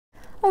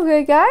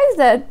Okay guys,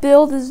 that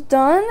build is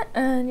done,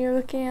 and you're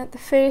looking at the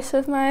face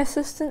of my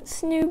assistant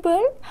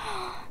Snowball.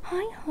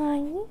 Hi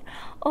honey.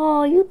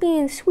 Oh, you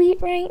being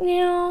sweet right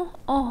now?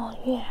 Oh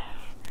yeah.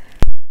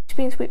 She's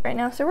being sweet right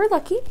now, so we're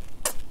lucky.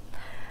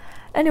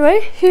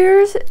 Anyway,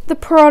 here's the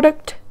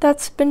product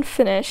that's been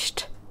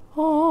finished.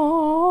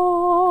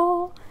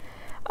 Oh,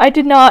 I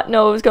did not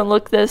know it was gonna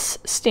look this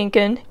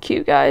stinking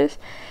cute, guys.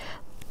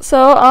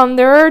 So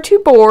there are two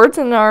boards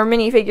and our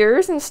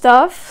minifigures and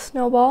stuff.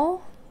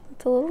 Snowball.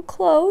 It's a little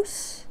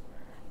close,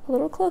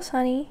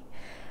 honey.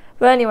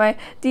 But anyway,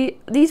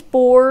 these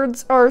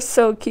boards are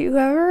so cute.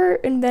 Whoever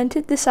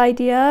invented this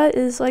idea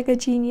is like a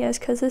genius,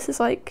 because this is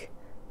like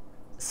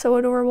so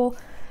adorable.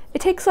 It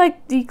takes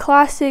like the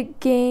classic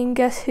game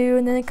Guess Who,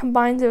 and then it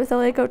combines it with a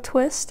Lego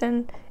twist,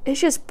 and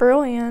it's just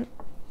brilliant.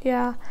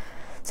 Yeah.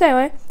 So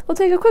anyway, we'll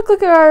take a quick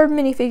look at our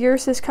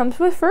minifigures this comes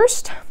with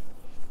first.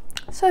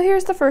 So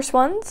here's the first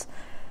ones,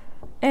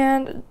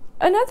 and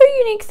another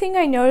unique thing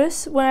I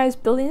noticed when I was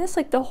building this,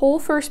 like the whole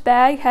first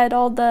bag had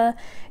all the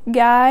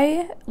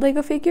guy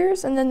Lego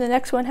figures, and then the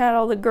next one had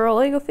all the girl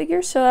Lego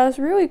figures, so that was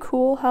really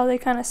cool how they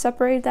kind of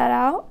separated that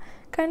out,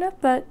 kind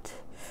of. But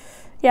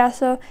yeah,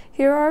 so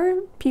here are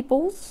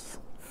peoples.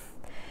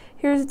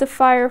 Here's the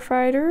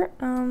firefighter.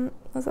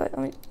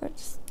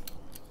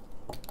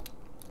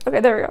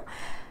 Okay, there we go.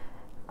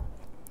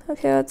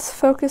 Okay, let's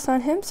focus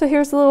on him. So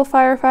here's the little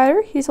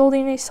firefighter. He's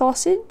holding a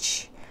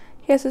sausage.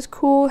 He has this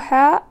cool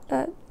hat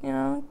that, you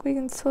know, we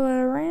can swirl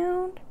it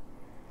around.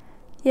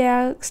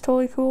 Yeah, it looks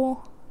totally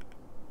cool.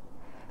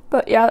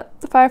 But yeah,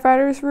 the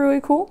firefighter is really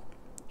cool.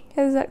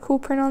 He has that cool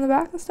print on the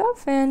back and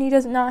stuff, and he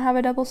does not have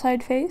a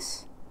double-sided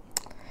face.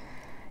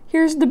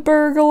 Here's the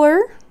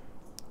burglar.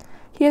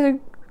 He has a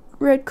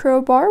red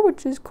crowbar,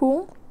 which is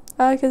cool.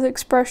 I like his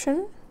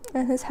expression,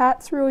 and his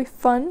hat's really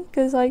fun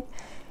because like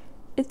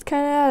it's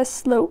kind of at a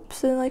slope,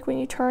 so like when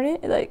you turn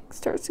it, it like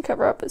starts to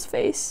cover up his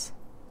face.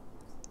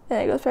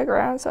 And it goes back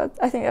around, so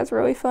I think that's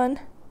really fun.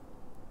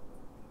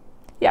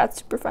 Yeah, it's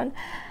super fun.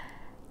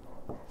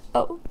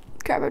 Oh,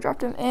 crap, I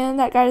dropped him. And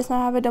that guy does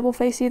not have a double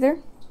face either.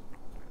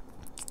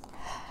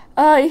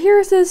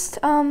 Here's this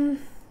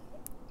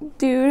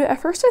dude.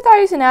 At first I thought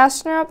he was an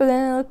astronaut, but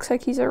then it looks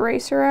like he's a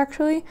racer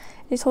actually.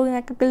 He's holding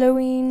like a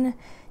glowing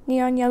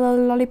neon yellow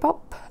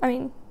lollipop. I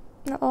mean,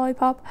 not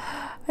lollipop.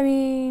 I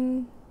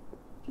mean,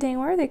 dang,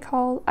 what are they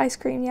called? Ice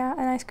cream, yeah,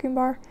 an ice cream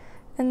bar.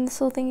 And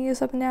this little thing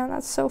goes up and down.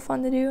 That's so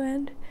fun to do.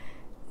 And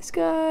this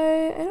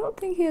guy, I don't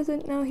think he has a,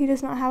 no, he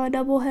does not have a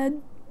double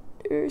head,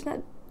 or he's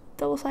not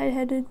double-sided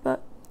headed,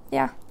 but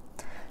yeah.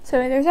 So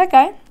there's that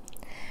guy.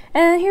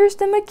 And here's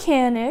the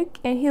mechanic,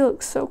 and he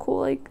looks so cool.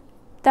 Like,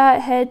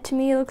 that head to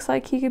me looks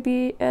like he could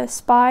be a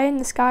spy in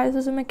disguise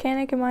as a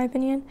mechanic, in my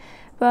opinion.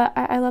 But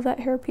I love that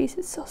hairpiece,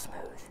 it's so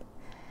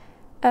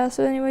smooth.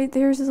 So anyway,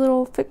 there's his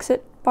little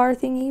fix-it bar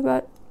thingy,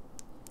 but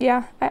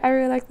yeah, I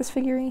really like this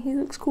figurine, he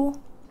looks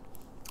cool.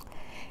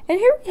 And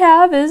here we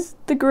have is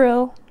the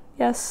grill.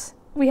 Yes,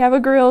 we have a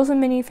grill as a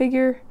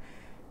minifigure.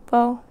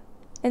 Well,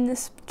 in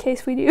this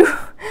case we do.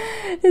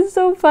 It's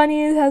so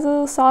funny. It has a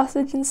little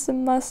sausage and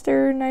some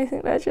mustard, and I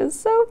think that's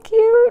just so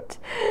cute.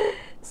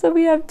 So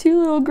we have two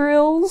little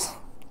grills.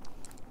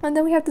 And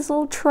then we have this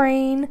little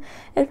train.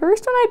 At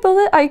first when I built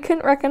it, I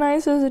couldn't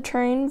recognize it as a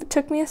train. It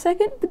took me a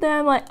second, but then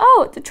I'm like,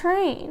 oh, it's a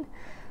train.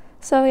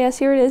 So yes,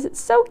 here it is.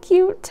 It's so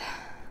cute.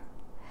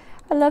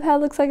 I love how it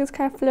looks like it's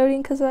kind of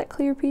floating because of that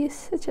clear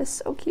piece. It's just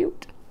so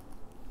cute.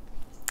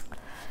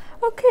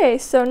 Okay,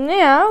 so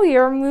now we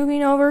are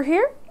moving over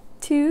here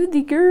to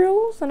the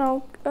girls, and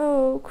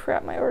oh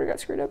crap, my order got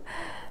screwed up.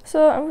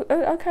 So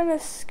I'll kind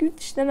of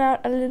scooch them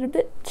out a little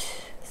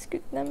bit.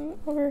 Scoot them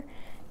over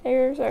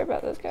here. Sorry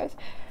about those guys.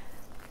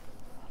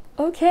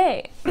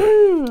 Okay.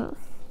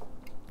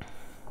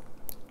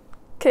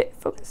 Okay,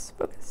 focus.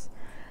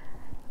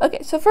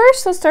 Okay, so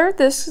first let's start with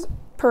this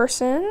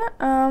person.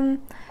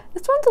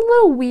 This one's a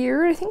little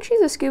weird. I think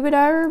she's a scuba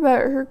diver,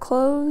 but her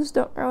clothes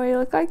don't really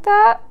look like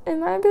that,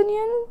 in my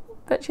opinion.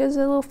 But she has a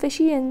little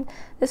fishy and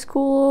this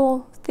cool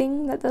little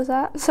thing that does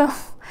that. So,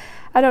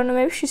 I don't know,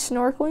 maybe she's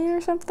snorkeling or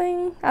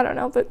something. I don't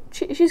know, but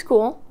she's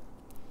cool.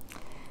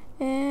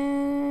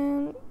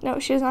 And, no,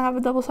 she does not have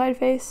a double-sided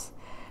face.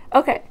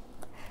 Okay,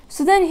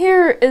 so then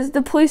here is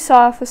the police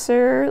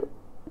officer.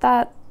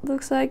 That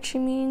looks like she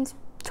means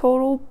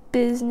total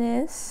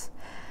business.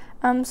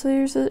 So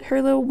here's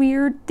her little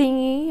weird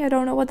thingy. I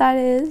don't know what that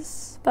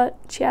is, but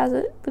she has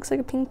it. Looks like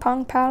a ping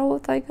pong paddle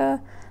with like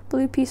a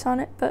blue piece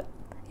on it, but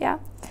yeah.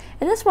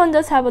 And this one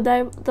does have a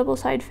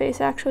double-sided face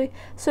actually.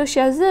 So she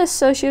has this,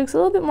 so she looks a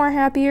little bit more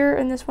happier,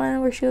 and this one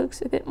where she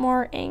looks a bit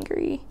more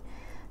angry.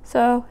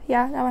 So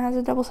yeah, that one has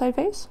a double-sided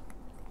face.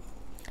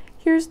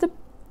 Here's the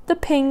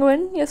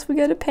penguin. Yes, we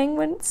got a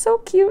penguin. It's so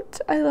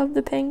cute. I love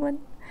the penguin.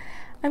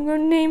 I'm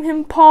going to name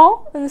him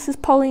Paul, and this is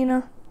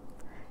Paulina.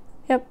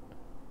 Yep.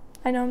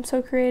 I know, I'm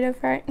so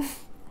creative, right?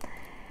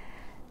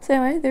 So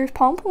anyway, there's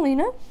Paul and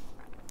Paulina,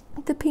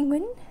 the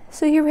penguin.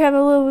 So here we have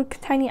a little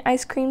tiny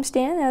ice cream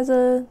stand. It has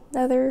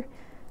another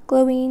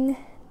glowing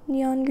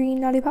neon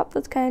green lollipop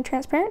that's kind of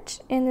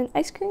transparent, and an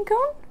ice cream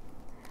cone.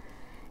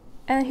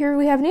 And here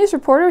we have a news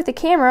reporter with the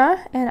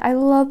camera, and I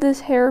love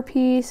this hair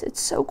piece.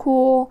 It's so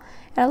cool.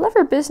 And I love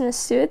her business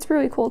suit. It's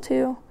really cool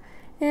too.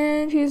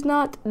 And she's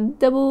not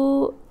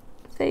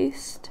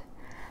double-faced.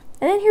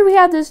 And then here we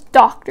have this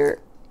doctor.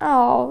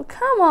 Oh,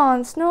 come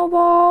on,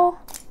 Snowball.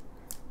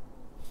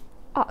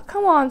 Oh,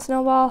 come on,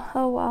 Snowball.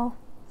 Oh, well.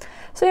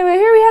 So anyway,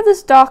 here we have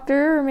this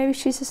doctor, or maybe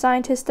she's a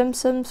scientist of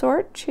some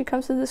sort. She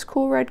comes with this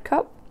cool red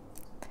cup.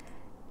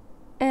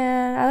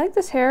 And I like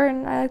this hair,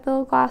 and I like the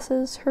little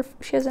glasses.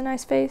 She has a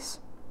nice face.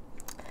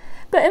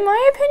 But in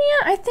my opinion,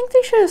 I think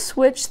they should have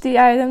switched the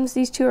items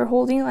these two are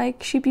holding.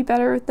 Like, she'd be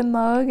better with the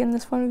mug, and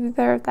this one would be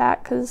better with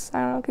that, because, I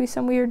don't know, it could be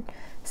some weird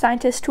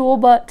scientist tool,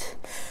 but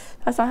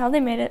that's not how they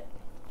made it.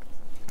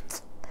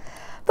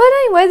 But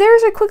anyway,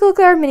 there's a quick look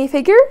at our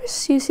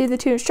minifigures. You see the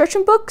two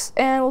instruction books,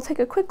 and we'll take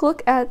a quick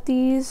look at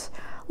these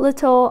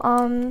little,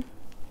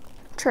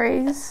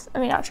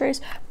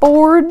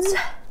 boards.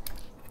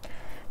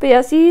 But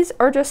yes, these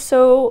are just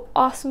so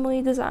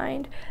awesomely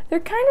designed. They're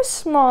kind of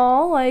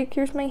small, like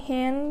here's my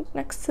hand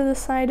next to the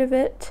side of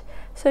it,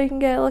 so you can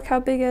get a look how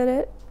big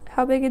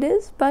it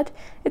is, but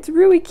it's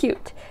really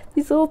cute.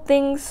 These little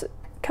things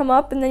come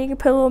up, and then you can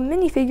put a little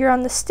minifigure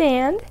on the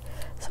stand.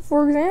 So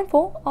for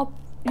example, I'll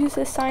use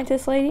this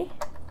scientist lady.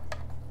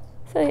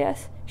 So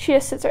yes, she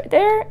just sits right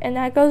there, and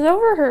that goes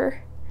over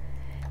her.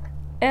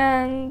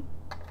 And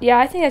yeah,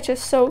 I think it's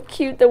just so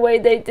cute the way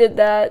they did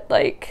that.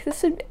 Like,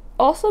 this would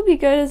also be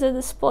good as a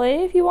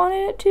display if you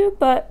wanted it to,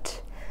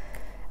 but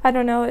I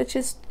don't know, it's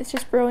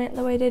just brilliant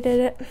the way they did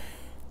it.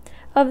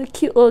 I love the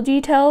cute little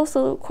details, the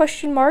little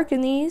question mark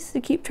in these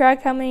to keep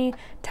track how many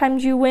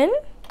times you win.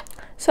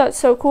 So it's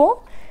so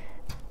cool.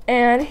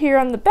 And here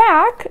on the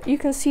back, you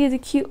can see the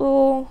cute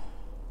little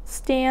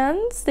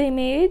stands they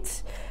made.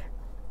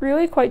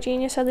 Really quite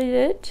genius how they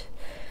did it.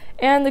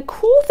 And the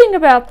cool thing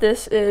about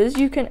this is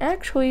you can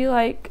actually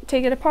like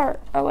take it apart.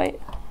 Oh wait,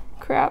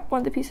 crap, one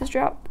of the pieces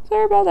dropped.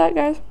 Sorry about that,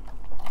 guys.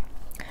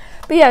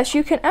 But yes,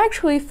 you can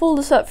actually fold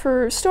this up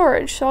for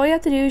storage. So all you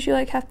have to do is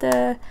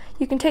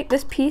you can take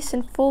this piece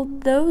and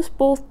fold those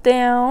both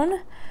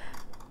down,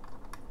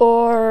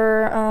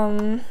 or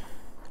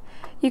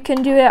you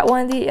can do it at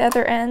one of the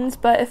other ends,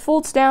 but it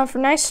folds down for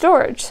nice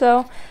storage.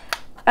 So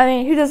I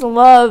mean, who doesn't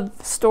love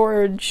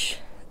storage,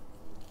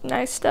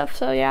 nice stuff?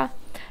 So yeah.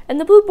 And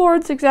the blue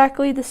board's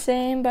exactly the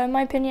same, but in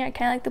my opinion, I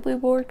kind of like the blue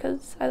board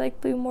because I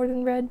like blue more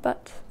than red,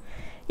 but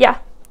yeah.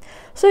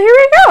 So here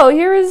we go.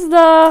 Here is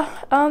the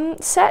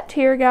set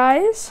here,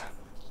 guys.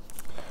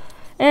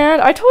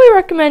 And I totally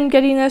recommend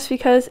getting this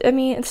because, I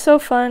mean, it's so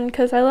fun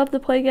because I love to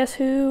play Guess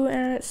Who,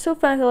 and it's so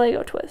fun with the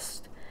Lego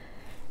twist.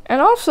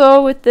 And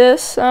also with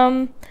this,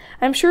 I'm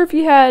sure if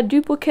you had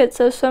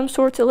duplicates of some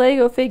sorts of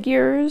Lego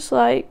figures,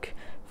 like,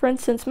 for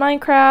instance,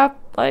 Minecraft,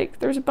 like,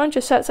 there's a bunch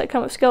of sets that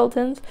come with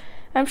skeletons.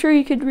 I'm sure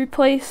you could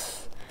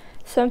replace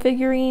some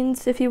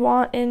figurines if you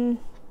want and,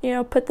 you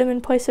know, put them in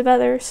place of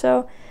others.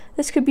 So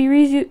this could be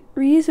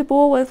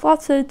reusable with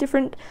lots of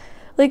different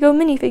Lego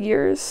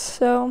minifigures.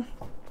 So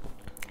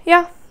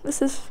yeah,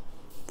 this is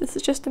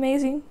just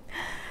amazing.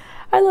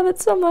 I love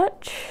it so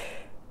much.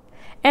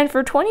 And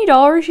for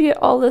 $20 you get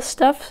all this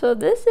stuff, so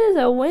this is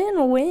a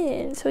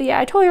win-win. So yeah,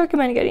 I totally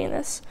recommend getting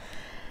this.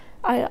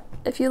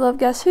 If you love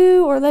Guess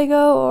Who or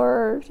Lego,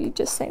 or you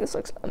just think this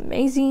looks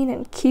amazing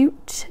and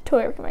cute,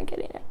 totally recommend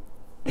getting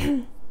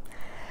it.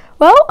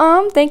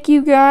 Well, thank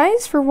you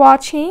guys for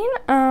watching.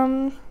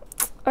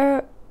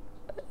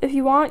 If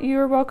you want,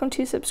 you're welcome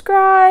to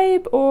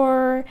subscribe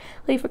or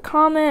leave a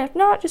comment. If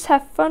not, just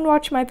have fun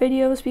watching my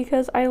videos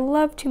because I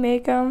love to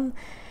make them.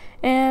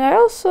 And I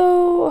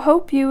also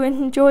hope you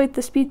enjoyed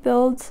the speed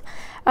builds.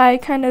 I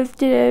kind of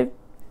did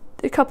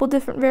a couple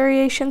different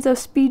variations of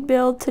speed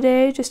build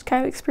today, just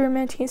kind of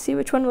experimenting and see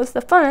which one was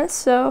the funnest.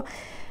 So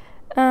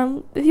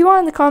if you want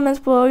in the comments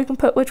below, you can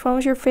put which one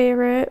was your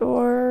favorite,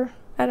 or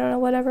I don't know,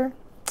 whatever.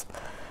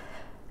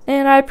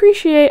 And I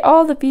appreciate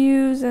all the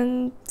views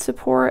and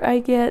support I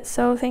get,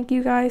 so thank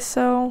you guys.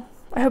 So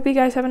I hope you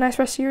guys have a nice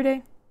rest of your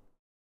day.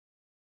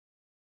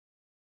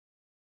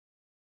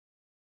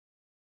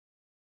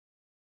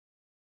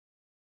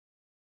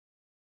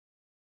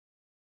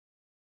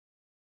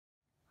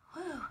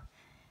 Whew.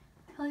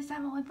 At least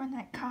I'm away from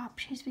that cop.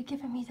 She's been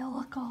giving me the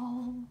look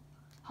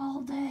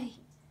all day.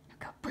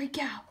 Look out, break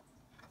out.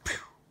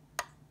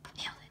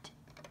 Nailed it.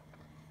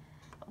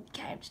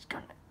 Okay, I'm just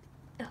gonna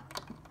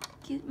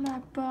get my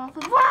ball.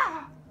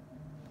 Wow!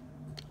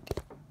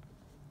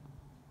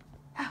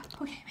 Oh,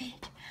 okay, made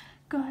it.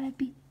 Gonna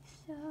be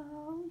so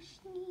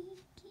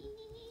sneaky.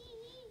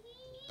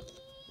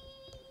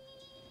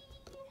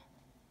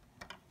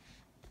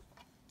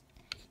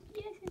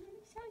 Yes, I'm gonna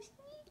be so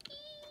sneaky.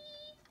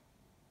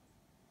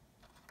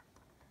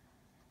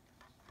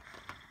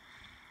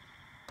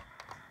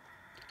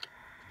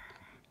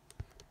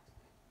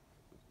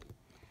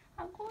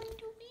 I'm going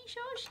to be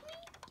so sneaky.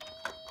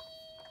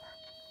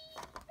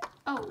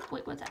 Oh,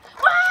 wait, what's that?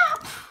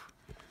 Ah!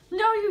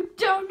 No, you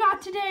don't.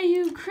 Not today,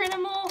 you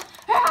criminal.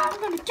 Ah,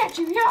 I'm gonna get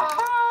you.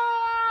 Ah!